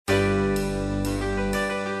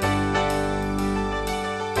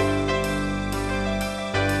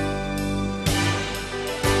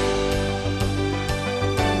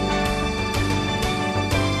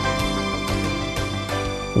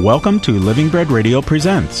Welcome to Living Bread Radio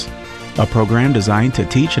Presents, a program designed to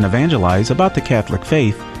teach and evangelize about the Catholic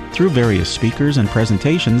faith through various speakers and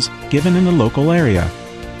presentations given in the local area.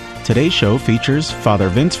 Today's show features Father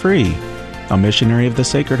Vince Free, a missionary of the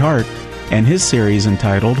Sacred Heart, and his series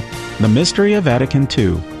entitled The Mystery of Vatican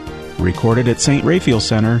II, recorded at St. Raphael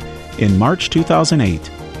Center in March 2008.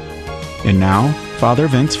 And now, Father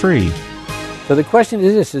Vince Free. So the question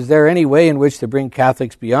is this: is there any way in which to bring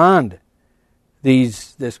Catholics beyond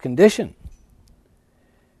this condition?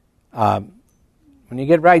 When you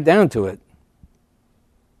get right down to it,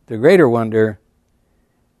 the greater wonder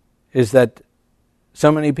is that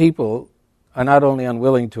so many people are not only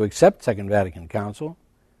unwilling to accept Second Vatican Council,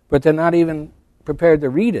 but they're not even prepared to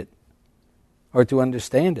read it or to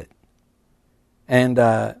understand it. And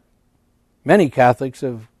many Catholics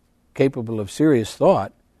capable of serious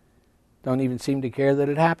thought don't even seem to care that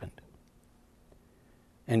it happened.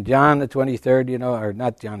 And John the 23rd, or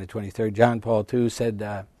not John the 23rd, John Paul II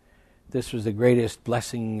said this was the greatest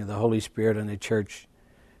blessing of the Holy Spirit on the Church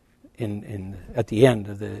at the end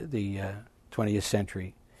of the 20th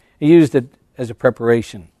century. He used it as a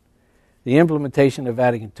preparation. The implementation of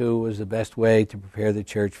Vatican II was the best way to prepare the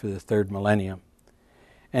Church for the third millennium.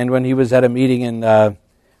 And when he was at a meeting in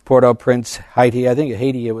Port-au-Prince, Haiti, I think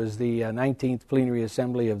Haiti, it was the 19th Plenary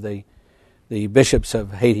Assembly of the Bishops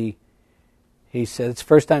of Haiti, he said it's the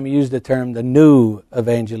first time he used the term, the new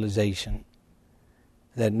evangelization.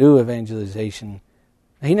 That new evangelization.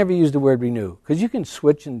 He never used the word renew, because you can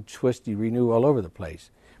switch and twist the renew all over the place.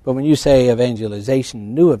 But when you say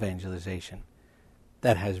evangelization, new evangelization,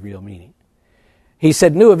 that has real meaning. He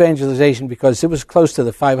said new evangelization because it was close to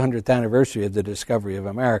the 500th anniversary of the discovery of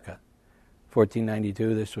America.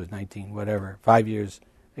 1492, this was 5 years,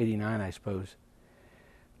 89, I suppose.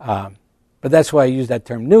 But that's why I use that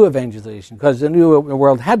term, new evangelization, because the New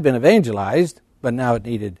World had been evangelized, but now it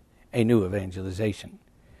needed a new evangelization.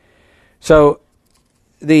 So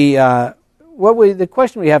the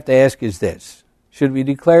question we have to ask is this: should we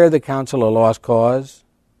declare the Council a lost cause,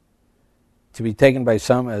 to be taken by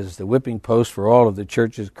some as the whipping post for all of the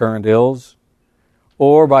Church's current ills,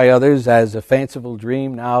 or by others as a fanciful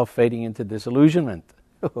dream now fading into disillusionment?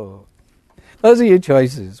 Oh, those are your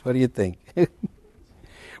choices. What do you think?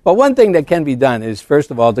 Well, one thing that can be done is, first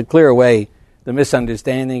of all, to clear away the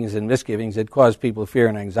misunderstandings and misgivings that cause people fear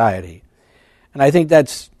and anxiety. And I think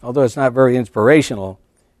that's, although it's not very inspirational,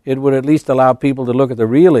 it would at least allow people to look at the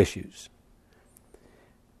real issues.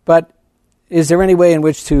 But is there any way in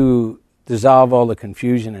which to dissolve all the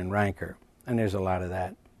confusion and rancor? And there's a lot of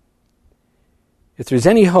that. If there's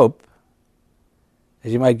any hope,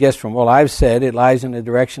 as you might guess from what I've said, it lies in the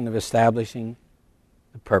direction of establishing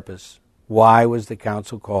the purpose. Why was the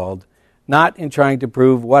council called? Not in trying to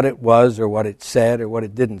prove what it was or what it said or what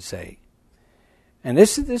it didn't say. And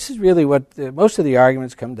this is really what most of the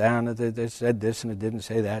arguments come down to. They said this and it didn't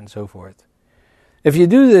say that and so forth. If you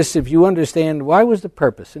do this, if you understand why was the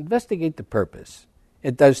purpose, investigate the purpose,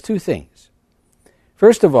 it does two things.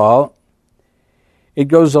 First of all, it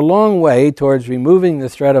goes a long way towards removing the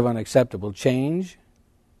threat of unacceptable change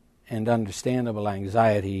and understandable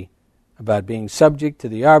anxiety about being subject to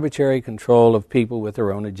the arbitrary control of people with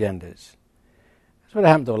their own agendas. That's what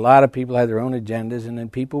happened to a lot of people, had their own agendas, and then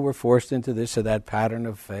people were forced into this or that pattern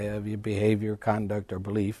of behavior, conduct, or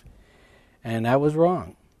belief, and that was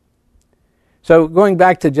wrong. So going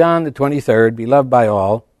back to John the 23rd, beloved by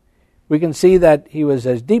all, we can see that he was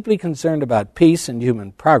as deeply concerned about peace and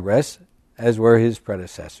human progress as were his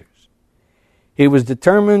predecessors. He was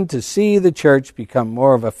determined to see the Church become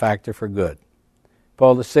more of a factor for good.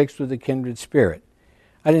 Paul VI was a kindred spirit.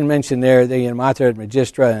 I didn't mention there the Mater et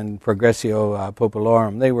Magistra and Progressio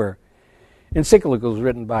Popularum. They were encyclicals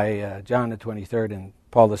written by John the 23rd and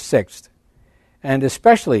Paul VI. And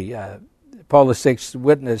especially Paul VI's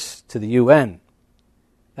witness to the UN.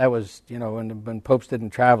 That was, when popes didn't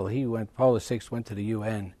travel, Paul VI went to the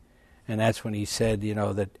UN. And that's when he said,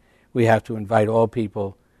 that we have to invite all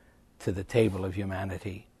people to the table of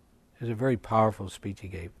humanity. It was a very powerful speech he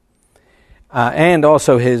gave. And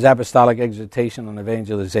also his apostolic exhortation on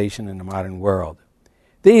evangelization in the modern world.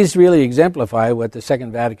 These really exemplify what the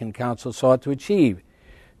Second Vatican Council sought to achieve: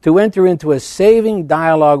 to enter into a saving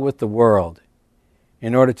dialogue with the world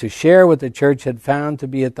in order to share what the Church had found to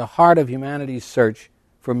be at the heart of humanity's search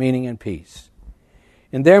for meaning and peace.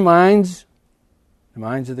 In their minds, the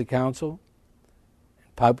minds of the Council,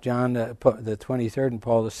 Pope John the 23rd and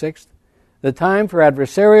Paul VI, the time for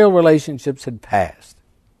adversarial relationships had passed.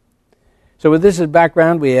 So with this as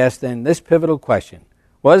background, we ask then this pivotal question: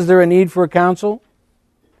 was there a need for a council?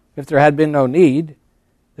 If there had been no need,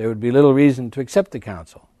 there would be little reason to accept the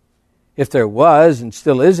council. if there was and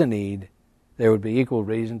still is a need, there would be equal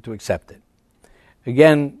reason to accept it.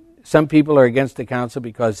 Again, some people are against the council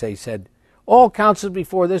because they said, all councils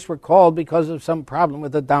before this were called because of some problem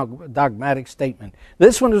with a dogmatic statement.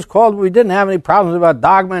 This one was called when we didn't have any problems about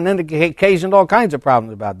dogma, and then it occasioned all kinds of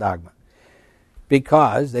problems about dogma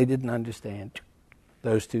because they didn't understand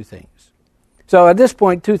those two things. So at this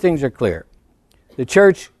point, two things are clear. The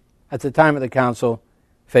church, at the time of the council,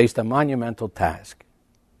 faced a monumental task.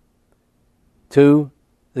 Two,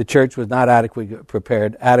 the church was not adequately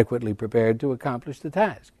prepared to accomplish the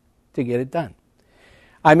task, to get it done.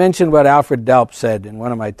 I mentioned what Alfred Delp said in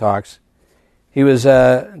one of my talks. He was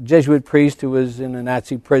a Jesuit priest who was in a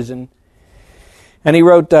Nazi prison, and he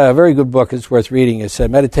wrote a very good book. It's worth reading. It's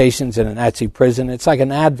Meditations in a Nazi Prison. It's like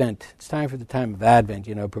an Advent. It's time for the time of Advent,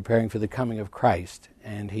 preparing for the coming of Christ.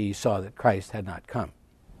 And he saw that Christ had not come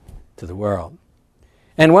to the world.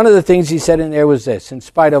 And one of the things he said in there was this: in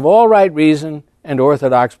spite of all right reason and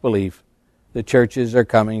orthodox belief, the churches are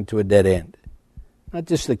coming to a dead end. Not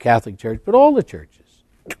just the Catholic Church, but all the churches.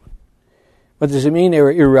 But does it mean they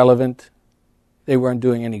were irrelevant? They weren't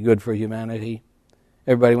doing any good for humanity?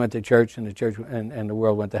 Everybody went to church, and the church and the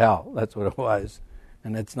world went to hell. That's what it was.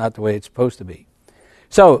 And that's not the way it's supposed to be.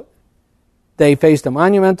 So they faced a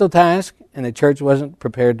monumental task, and the church wasn't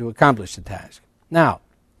prepared to accomplish the task. Now,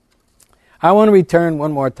 I want to return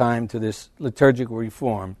one more time to this liturgical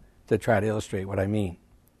reform to try to illustrate what I mean.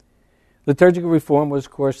 Liturgical reform was,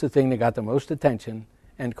 of course, the thing that got the most attention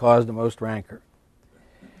and caused the most rancor.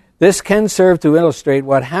 This can serve to illustrate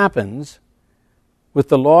what happens with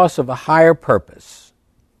the loss of a higher purpose,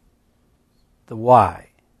 the why.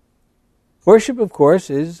 Worship, of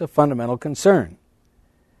course, is a fundamental concern.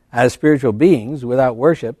 As spiritual beings, without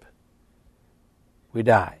worship, we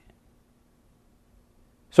die.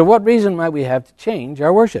 So what reason might we have to change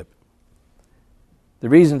our worship? The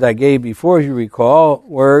reasons I gave before, if you recall,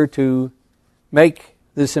 were to make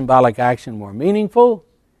the symbolic action more meaningful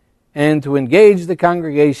and to engage the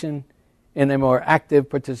congregation in a more active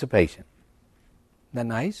participation. Isn't that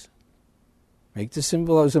nice? Make the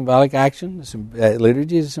symbolic action,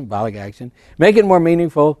 liturgy is a symbolic action, make it more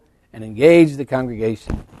meaningful, and engage the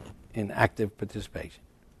congregation in active participation.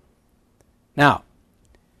 Now,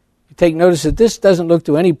 you take notice that this doesn't look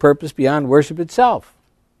to any purpose beyond worship itself.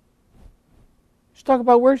 Let's talk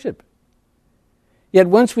about worship. Yet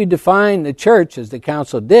once we define the church, as the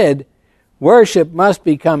council did, worship must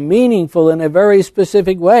become meaningful in a very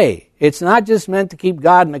specific way. It's not just meant to keep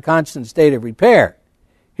God in a constant state of repair.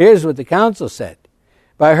 Here's what the council said.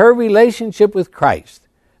 By her relationship with Christ,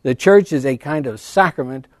 the church is a kind of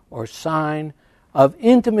sacrament or sign of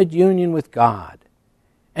intimate union with God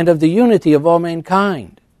and of the unity of all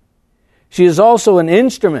mankind. She is also an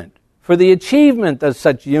instrument for the achievement of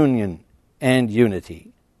such union and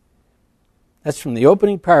unity. That's from the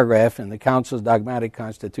opening paragraph in the Council's dogmatic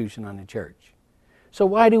constitution on the church. So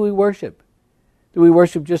why do we worship? Do we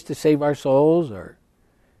worship just to save our souls? Or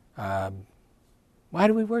why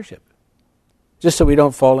do we worship? Just so we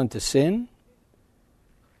don't fall into sin?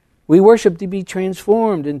 We worship to be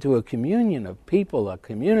transformed into a communion of people, a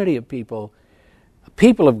community of people, a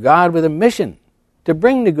people of God with a mission to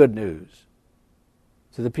bring the good news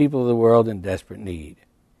to the people of the world in desperate need.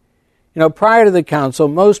 Prior to the council,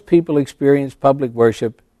 most people experienced public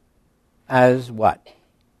worship as what?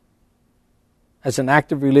 As an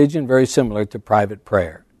act of religion very similar to private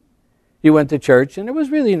prayer. You went to church, and there was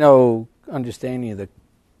really no understanding of the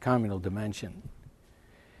communal dimension.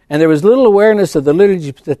 And there was little awareness of the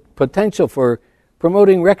liturgy's potential for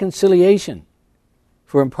promoting reconciliation,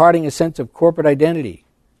 for imparting a sense of corporate identity,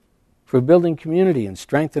 for building community and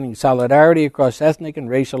strengthening solidarity across ethnic and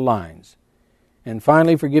racial lines, and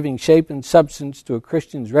finally for giving shape and substance to a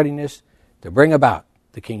Christian's readiness to bring about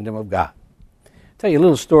the kingdom of God. I'll tell you a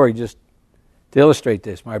little story just to illustrate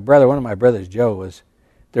this. One of my brothers, Joe, was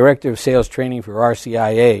director of sales training for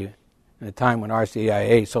RCIA in a time when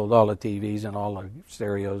RCIA sold all the TVs and all the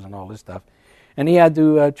stereos and all this stuff. And he had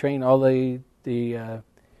to train all the what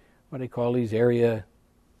do they call these area,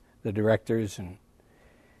 the directors.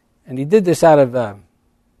 And he did this out of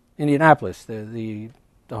Indianapolis, the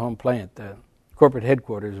home plant, the corporate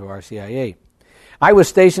headquarters of RCIA. I was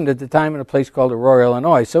stationed at the time in a place called Aurora,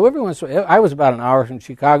 Illinois. So I was about an hour from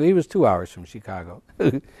Chicago. He was 2 hours from Chicago.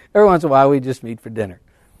 Every once in a while, we'd just meet for dinner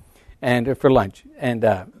and for lunch. And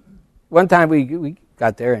one time we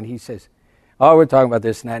got there, and he says, "Oh, we're talking about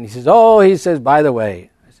this and that." And he says, "By the way."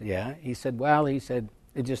 I said, "Yeah." He said,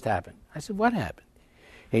 "It just happened." I said, "What happened?"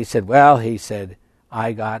 He said,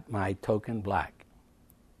 "I got my token black."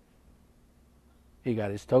 He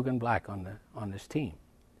got his token black on this team.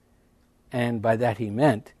 And by that he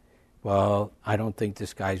meant well, I don't think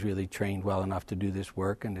this guy's really trained well enough to do this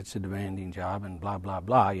work, and it's a demanding job, and blah, blah,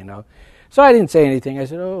 blah, So I didn't say anything. I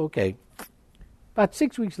said, oh, okay. About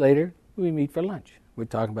 6 weeks later, we meet for lunch. We're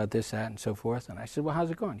talking about this, that, and so forth. And I said, well, how's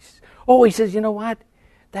it going? He says, you know what?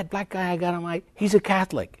 That black guy I got on he's a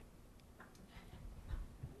Catholic.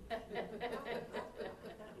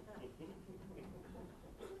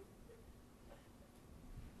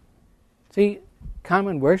 See,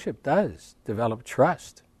 common worship does develop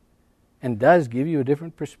trust and does give you a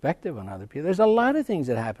different perspective on other people. There's a lot of things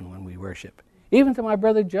that happen when we worship, even to my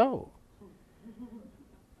brother Joe.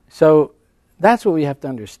 So that's what we have to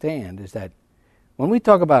understand, is that when we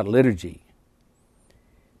talk about liturgy,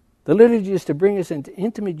 the liturgy is to bring us into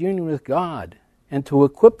intimate union with God and to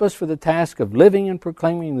equip us for the task of living and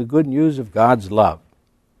proclaiming the good news of God's love.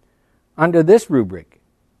 Under this rubric,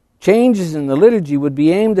 changes in the liturgy would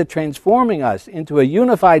be aimed at transforming us into a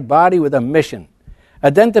unified body with a mission,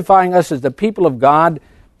 identifying us as the people of God,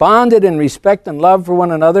 bonded in respect and love for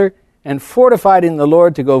one another, and fortified in the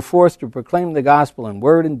Lord to go forth to proclaim the gospel in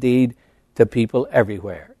word and deed to people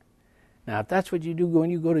everywhere. Now, if that's what you do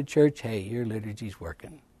when you go to church, hey, your liturgy's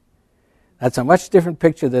working. That's a much different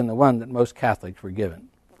picture than the one that most Catholics were given.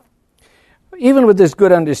 Even with this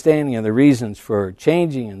good understanding of the reasons for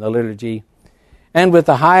changing in the liturgy, and with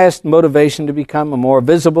the highest motivation to become a more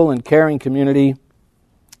visible and caring community,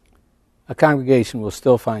 a congregation will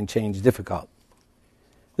still find change difficult.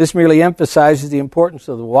 This merely emphasizes the importance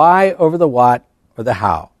of the why over the what or the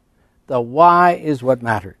how. The why is what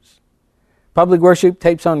matters. Public worship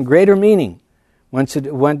takes on greater meaning when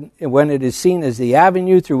it is seen as the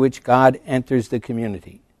avenue through which God enters the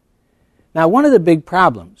community. Now, one of the big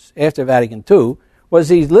problems after Vatican II was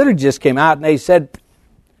these liturgists came out and they said,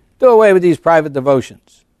 do away with these private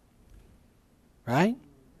devotions. Right?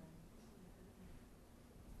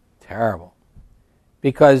 Terrible.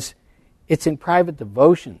 Because it's in private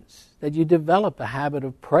devotions that you develop a habit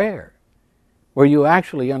of prayer, where you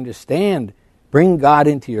actually understand, bring God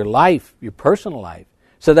into your life, your personal life,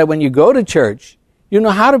 so that when you go to church, you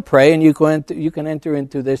know how to pray and you can enter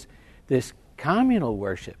into this communal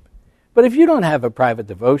worship. But if you don't have a private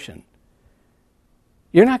devotion,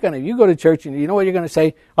 you go to church and you know what you're going to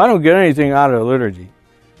say? I don't get anything out of the liturgy.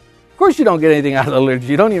 Of course you don't get anything out of the liturgy.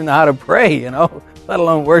 You don't even know how to pray, let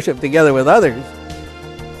alone worship together with others.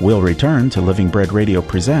 We'll return to Living Bread Radio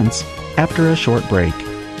Presents after a short break.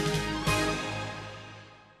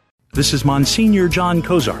 This is Monsignor John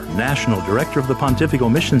Kozar, National Director of the Pontifical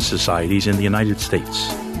Mission Societies in the United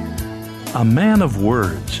States. A man of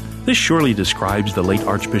words. This surely describes the late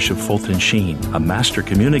Archbishop Fulton Sheen, a master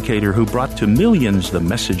communicator who brought to millions the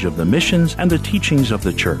message of the missions and the teachings of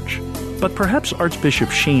the Church. But perhaps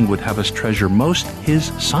Archbishop Sheen would have us treasure most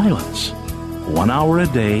his silence. 1 hour a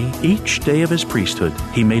day, each day of his priesthood,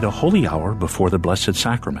 he made a holy hour before the Blessed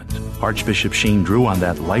Sacrament. Archbishop Sheen drew on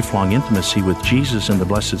that lifelong intimacy with Jesus in the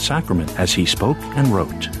Blessed Sacrament as he spoke and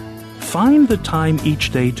wrote. Find the time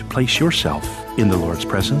each day to place yourself in the Lord's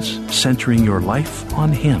presence, centering your life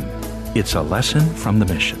on Him. It's a lesson from the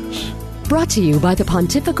missions. Brought to you by the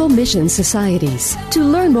Pontifical Mission Societies. To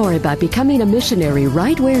learn more about becoming a missionary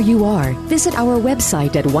right where you are, visit our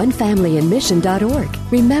website at onefamilyinmission.org.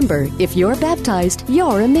 Remember, if you're baptized,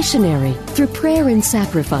 you're a missionary. Through prayer and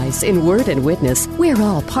sacrifice, in word and witness, we're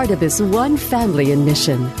all part of this one family in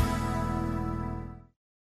mission.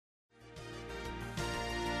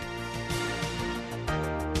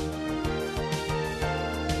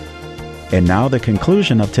 And now the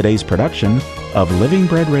conclusion of today's production of Living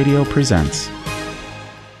Bread Radio Presents.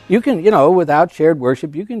 You can, without shared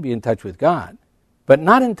worship, you can be in touch with God, but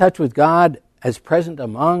not in touch with God as present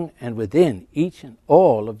among and within each and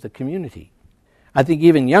all of the community. I think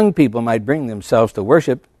even young people might bring themselves to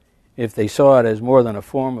worship if they saw it as more than a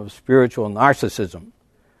form of spiritual narcissism,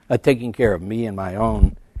 a taking care of me and my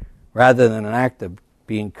own, rather than an act of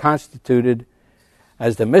being constituted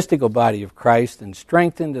as the mystical body of Christ and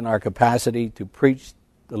strengthened in our capacity to preach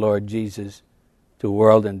the Lord Jesus to a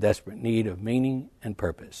world in desperate need of meaning and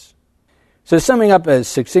purpose. So summing up as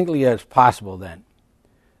succinctly as possible then,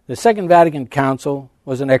 the Second Vatican Council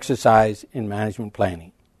was an exercise in management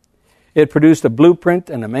planning. It produced a blueprint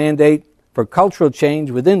and a mandate for cultural change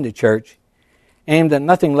within the Church, aimed at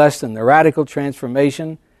nothing less than the radical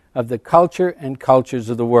transformation of the culture and cultures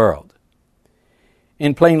of the world.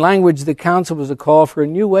 In plain language, the Council was a call for a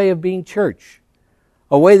new way of being church,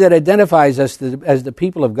 a way that identifies us as the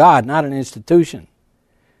people of God, not an institution.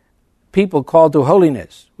 People called to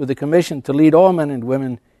holiness, with a commission to lead all men and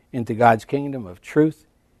women into God's kingdom of truth,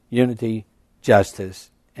 unity, justice,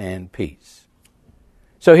 and peace.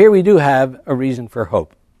 So here we do have a reason for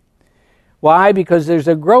hope. Why? Because there's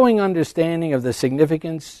a growing understanding of the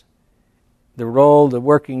significance, the role, the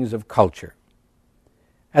workings of culture.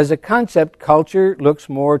 As a concept, culture looks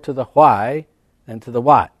more to the why than to the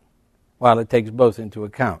what, while it takes both into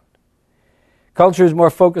account. Culture is more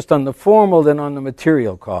focused on the formal than on the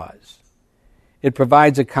material cause. It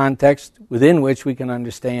provides a context within which we can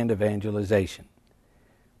understand evangelization,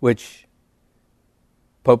 which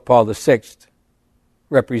Pope Paul VI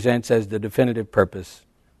represents as the definitive purpose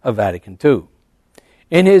of Vatican II.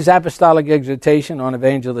 In his apostolic exhortation on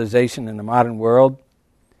evangelization in the modern world,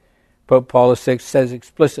 Pope Paul VI says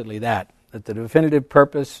explicitly that the definitive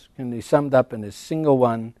purpose can be summed up in a single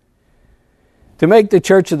one: to make the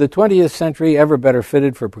church of the 20th century ever better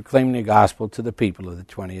fitted for proclaiming the gospel to the people of the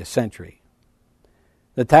 20th century.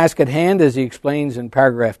 The task at hand, as he explains in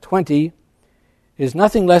paragraph 20, is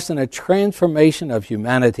nothing less than a transformation of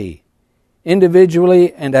humanity,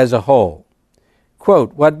 individually and as a whole.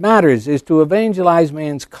 Quote, "What matters is to evangelize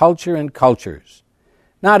man's culture and cultures,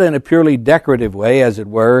 not in a purely decorative way, as it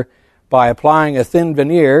were, by applying a thin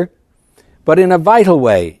veneer, but in a vital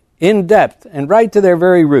way, in depth, and right to their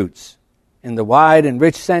very roots, in the wide and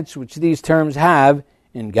rich sense which these terms have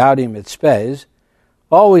in Gaudium et Spes,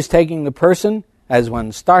 always taking the person as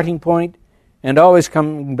one starting point, and always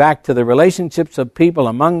coming back to the relationships of people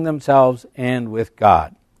among themselves and with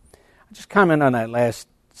God." I'll just comment on that last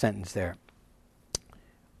sentence there.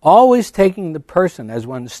 Always taking the person as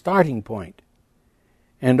one's starting point,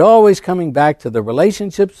 and always coming back to the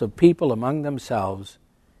relationships of people among themselves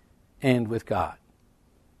and with God.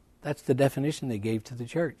 That's the definition they gave to the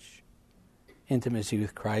church. Intimacy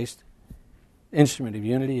with Christ, instrument of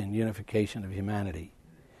unity and unification of humanity.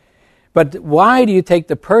 But why do you take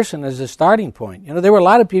the person as a starting point? You know, there were a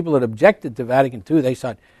lot of people that objected to Vatican II. They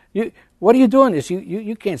thought, what are you doing this?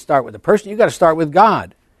 You can't start with the person. You've got to start with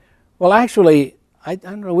God. Well, actually, I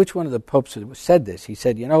don't know which one of the popes said this. He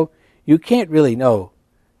said, you can't really know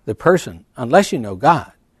the person unless you know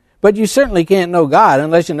God. But you certainly can't know God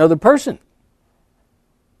unless you know the person.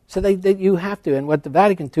 So you have to. And what the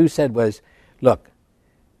Vatican II said was, look,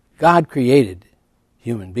 God created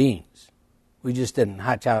human beings. We just didn't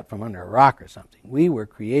hatch out from under a rock or something. We were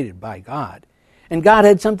created by God. And God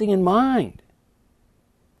had something in mind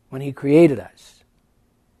when He created us.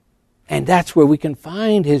 And that's where we can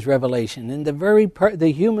find His revelation, in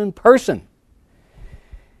the human person.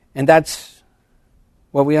 And that's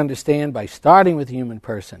what we understand by starting with the human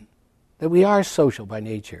person, that we are social by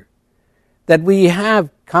nature, that we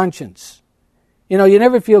have conscience. You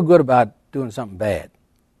never feel good about doing something bad,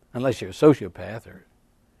 unless you're a sociopath or,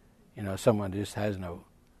 someone just has no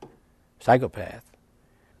psychopath.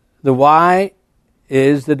 The why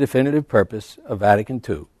is the definitive purpose of Vatican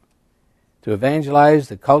II, to evangelize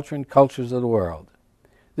the culture and cultures of the world.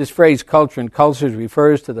 This phrase, culture and cultures,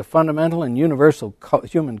 refers to the fundamental and universal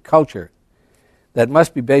human culture that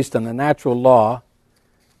must be based on the natural law,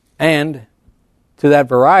 and to that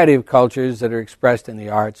variety of cultures that are expressed in the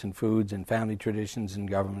arts and foods and family traditions and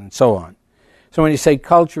government and so on. So when you say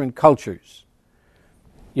culture and cultures,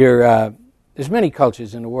 there's many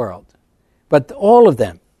cultures in the world, but all of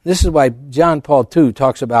them. This is why John Paul II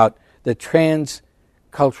talks about the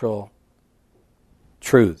transcultural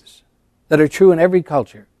truths that are true in every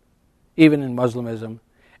culture, even in Muslimism,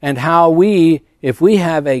 and how if we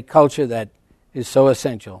have a culture that is so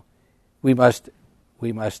essential, we must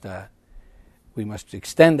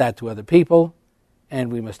extend that to other people, and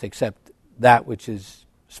we must accept that which is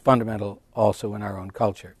fundamental also in our own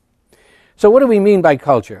culture. So what do we mean by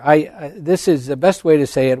culture? This is the best way to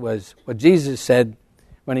say it was what Jesus said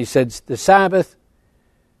when He said, the Sabbath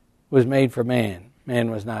was made for man. Man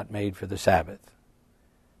was not made for the Sabbath.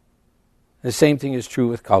 The same thing is true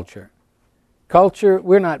with culture. Culture,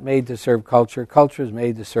 we're not made to serve culture. Culture is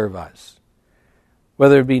made to serve us.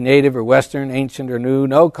 Whether it be native or Western, ancient or new,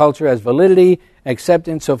 no culture has validity except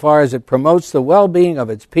insofar as it promotes the well-being of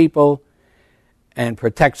its people and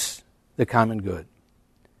protects the common good.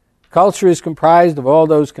 Culture is comprised of all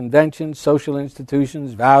those conventions, social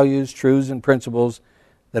institutions, values, truths, and principles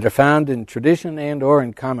that are found in tradition and or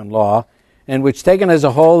in common law, and which taken as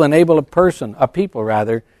a whole enable a people,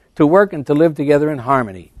 to work and to live together in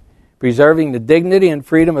harmony, preserving the dignity and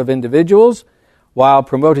freedom of individuals while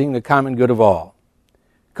promoting the common good of all.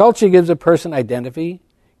 Culture gives a person identity,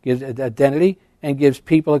 and gives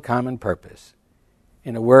people a common purpose.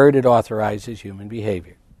 In a word, it authorizes human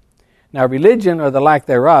behavior. Now, religion, or the lack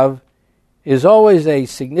thereof, is always a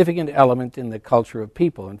significant element in the culture of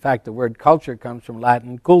people. In fact, the word culture comes from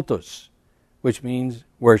Latin cultus, which means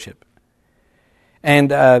worship.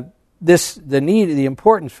 And the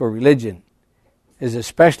importance for religion is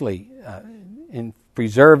especially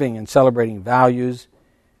preserving and celebrating values,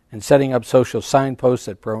 and setting up social signposts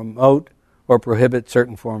that promote or prohibit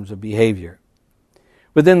certain forms of behavior.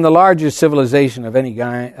 Within the larger civilization of any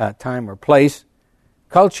time or place,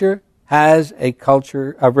 religion has a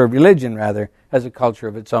culture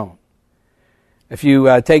of its own. If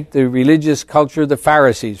you take the religious culture of the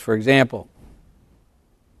Pharisees, for example,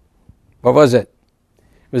 what was it?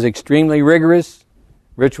 It was extremely rigorous,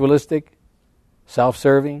 ritualistic,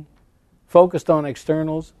 self-serving, focused on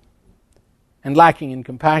externals, and lacking in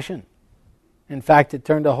compassion. In fact, it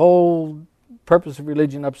turned the whole purpose of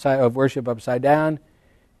religion of worship upside down.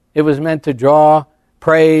 It was meant to draw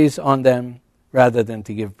praise on them rather than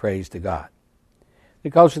to give praise to God.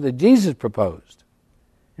 The culture that Jesus proposed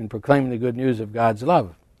in proclaiming the good news of God's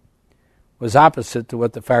love was opposite to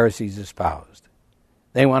what the Pharisees espoused.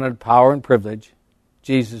 They wanted power and privilege.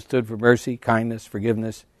 Jesus stood for mercy, kindness,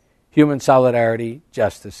 forgiveness, human solidarity,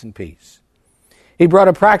 justice, and peace. He brought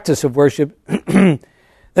a practice of worship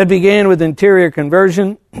that began with interior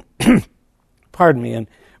conversion, and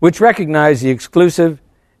which recognized the exclusive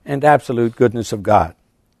and absolute goodness of God.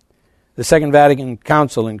 The Second Vatican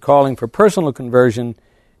Council, in calling for personal conversion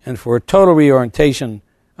and for a total reorientation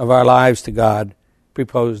of our lives to God,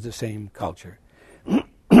 proposed the same culture.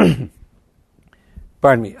 Remember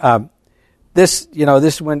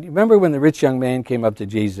when the rich young man came up to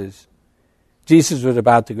Jesus? Jesus was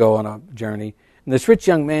about to go on a journey, and this rich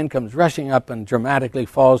young man comes rushing up and dramatically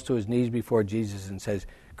falls to his knees before Jesus and says,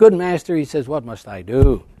 "Good master," he says, "what must I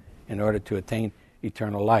do in order to attain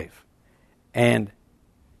eternal life?" And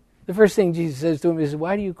the first thing Jesus says to him is,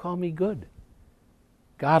 "Why do you call me good?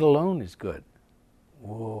 God alone is good."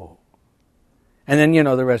 Whoa. And then,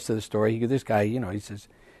 the rest of the story. This guy, he says,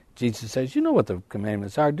 Jesus says, "You know what the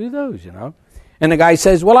commandments are, do those, And the guy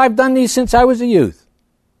says, "Well, I've done these since I was a youth."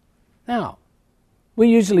 Now, we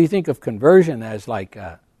usually think of conversion as like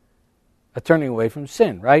a turning away from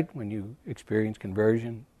sin, right? When you experience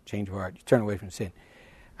conversion, change of heart, you turn away from sin.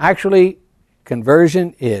 Actually,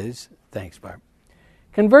 conversion is, thanks, Barb,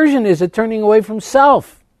 conversion is a turning away from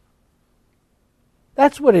self.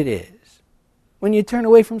 That's what it is. When you turn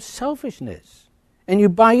away from selfishness and you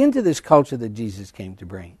buy into this culture that Jesus came to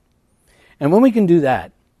bring. And when we can do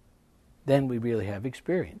that, then we really have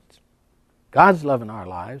experience God's love in our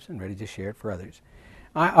lives and ready to share it for others.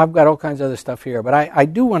 I've got all kinds of other stuff here, but I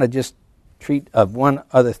do want to just treat of one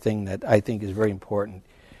other thing that I think is very important.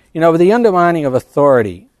 With the undermining of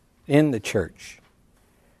authority in the church,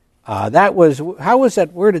 where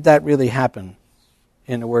did that really happen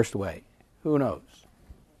in the worst way? Who knows?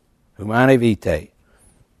 Humanae Vitae.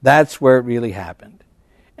 That's where it really happened.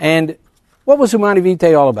 And what was Humanae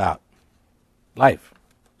Vitae all about? Life.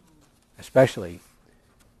 Especially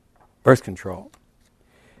birth control.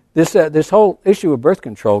 This whole issue of birth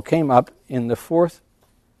control came up in the fourth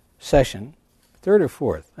session, third or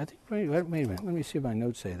fourth. I think. Wait a minute. Let me see if my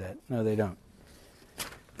notes say that. No, they don't.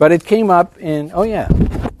 But it came up in.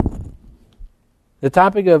 The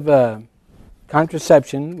topic of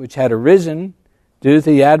contraception, which had arisen due to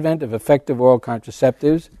the advent of effective oral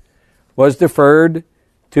contraceptives, was deferred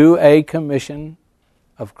to a commission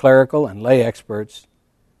of clerical and lay experts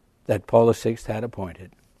that Paul VI had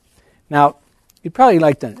appointed. Now, you'd probably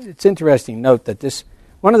like to, it's interesting to note that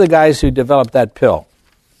one of the guys who developed that pill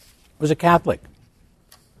was a Catholic.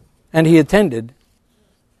 And he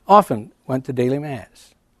often went to daily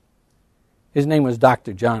Mass. His name was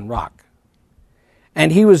Dr. John Rock.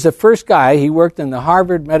 And he was the first guy, he worked in the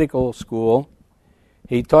Harvard Medical School.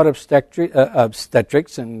 He taught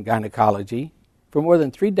obstetrics and gynecology for more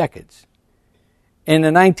than 3 decades. In the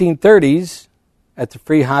 1930s, at the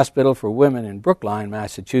Free Hospital for Women in Brookline,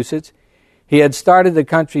 Massachusetts, he had started the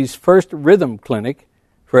country's first rhythm clinic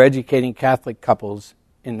for educating Catholic couples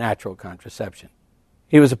in natural contraception.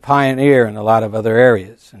 He was a pioneer in a lot of other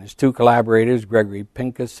areas, and his 2 collaborators, Gregory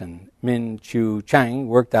Pincus and Min Chu Chang,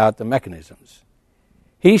 worked out the mechanisms.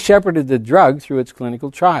 He shepherded the drug through its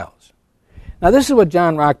clinical trials. Now, this is what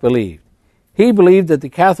John Rock believed. He believed that the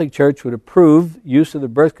Catholic Church would approve use of the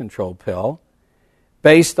birth control pill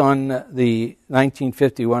based on the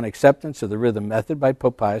 1951 acceptance of the rhythm method by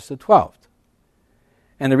Pope Pius XII.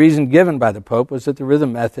 And the reason given by the Pope was that the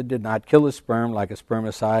rhythm method did not kill the sperm like a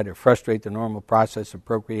spermicide or frustrate the normal process of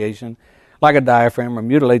procreation like a diaphragm or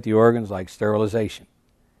mutilate the organs like sterilization.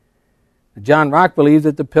 John Rock believed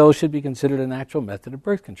that the pill should be considered a natural method of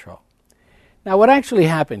birth control. Now, what actually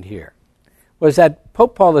happened here was that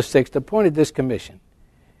Pope Paul VI appointed this commission.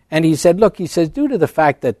 And he said, due to the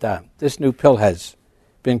fact that this new pill has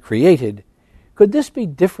been created, could this be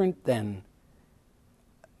different than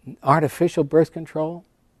artificial birth control?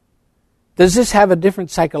 Does this have a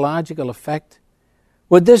different psychological effect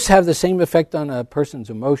Would this have the same effect on a person's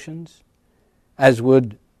emotions as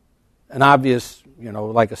would an obvious,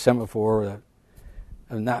 like a semaphore or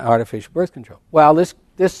an artificial birth control? Well, this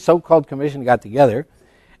so-called commission got together,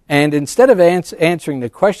 and instead of answering the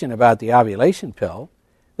question about the ovulation pill,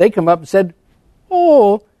 they come up and said,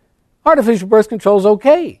 artificial birth control is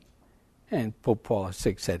okay. And Pope Paul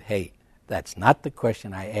VI said, hey, that's not the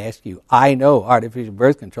question I asked you. I know artificial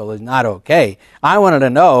birth control is not okay. I wanted to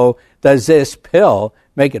know, does this pill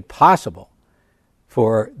make it possible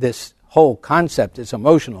for this whole concept, this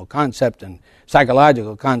emotional concept and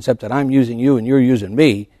psychological concept that I'm using you and you're using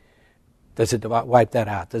me, does it wipe that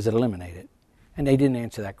out? Does it eliminate it? And they didn't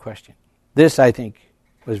answer that question. This, I think,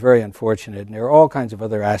 was very unfortunate, and there are all kinds of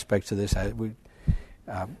other aspects of this. We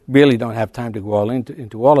really don't have time to go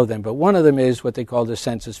into all of them, but one of them is what they call the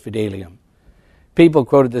sensus fidelium. People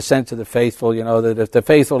quoted the sense of the faithful, that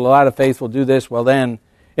if a lot of faithful do this, well then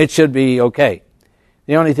it should be okay.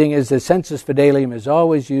 The only thing is the sensus fidelium is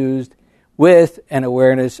always used with an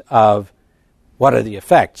awareness of what are the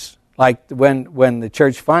effects. Like when the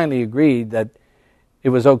church finally agreed that it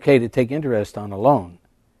was okay to take interest on a loan.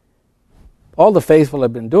 All the faithful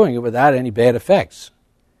have been doing it without any bad effects.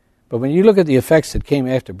 But when you look at the effects that came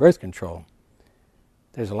after birth control,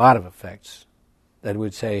 there's a lot of effects that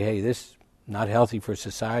would say, hey, this is not healthy for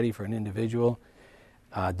society, for an individual,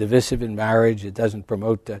 divisive in marriage, it doesn't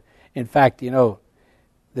promote... in fact, the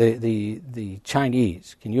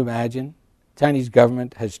Chinese, can you imagine? Chinese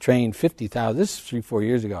government has trained 50,000, this is 3-4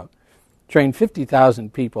 years ago, trained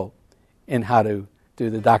 50,000 people in how to do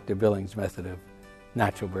the Dr. Billings method of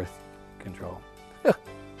natural birth control.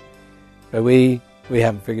 But we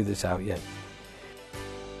haven't figured this out yet.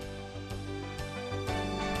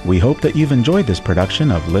 We hope that you've enjoyed this production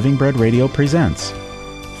of Living Bread Radio Presents.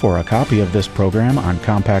 For a copy of this program on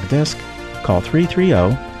compact disc, call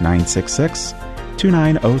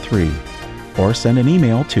 330-966-2903 or send an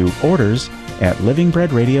email to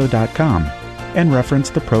orders@livingbreadradio.com and reference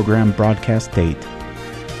the program broadcast date.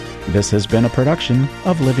 This has been a production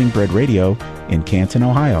of Living Bread Radio in Canton,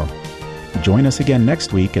 Ohio. Join us again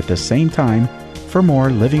next week at the same time for more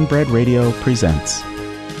Living Bread Radio Presents.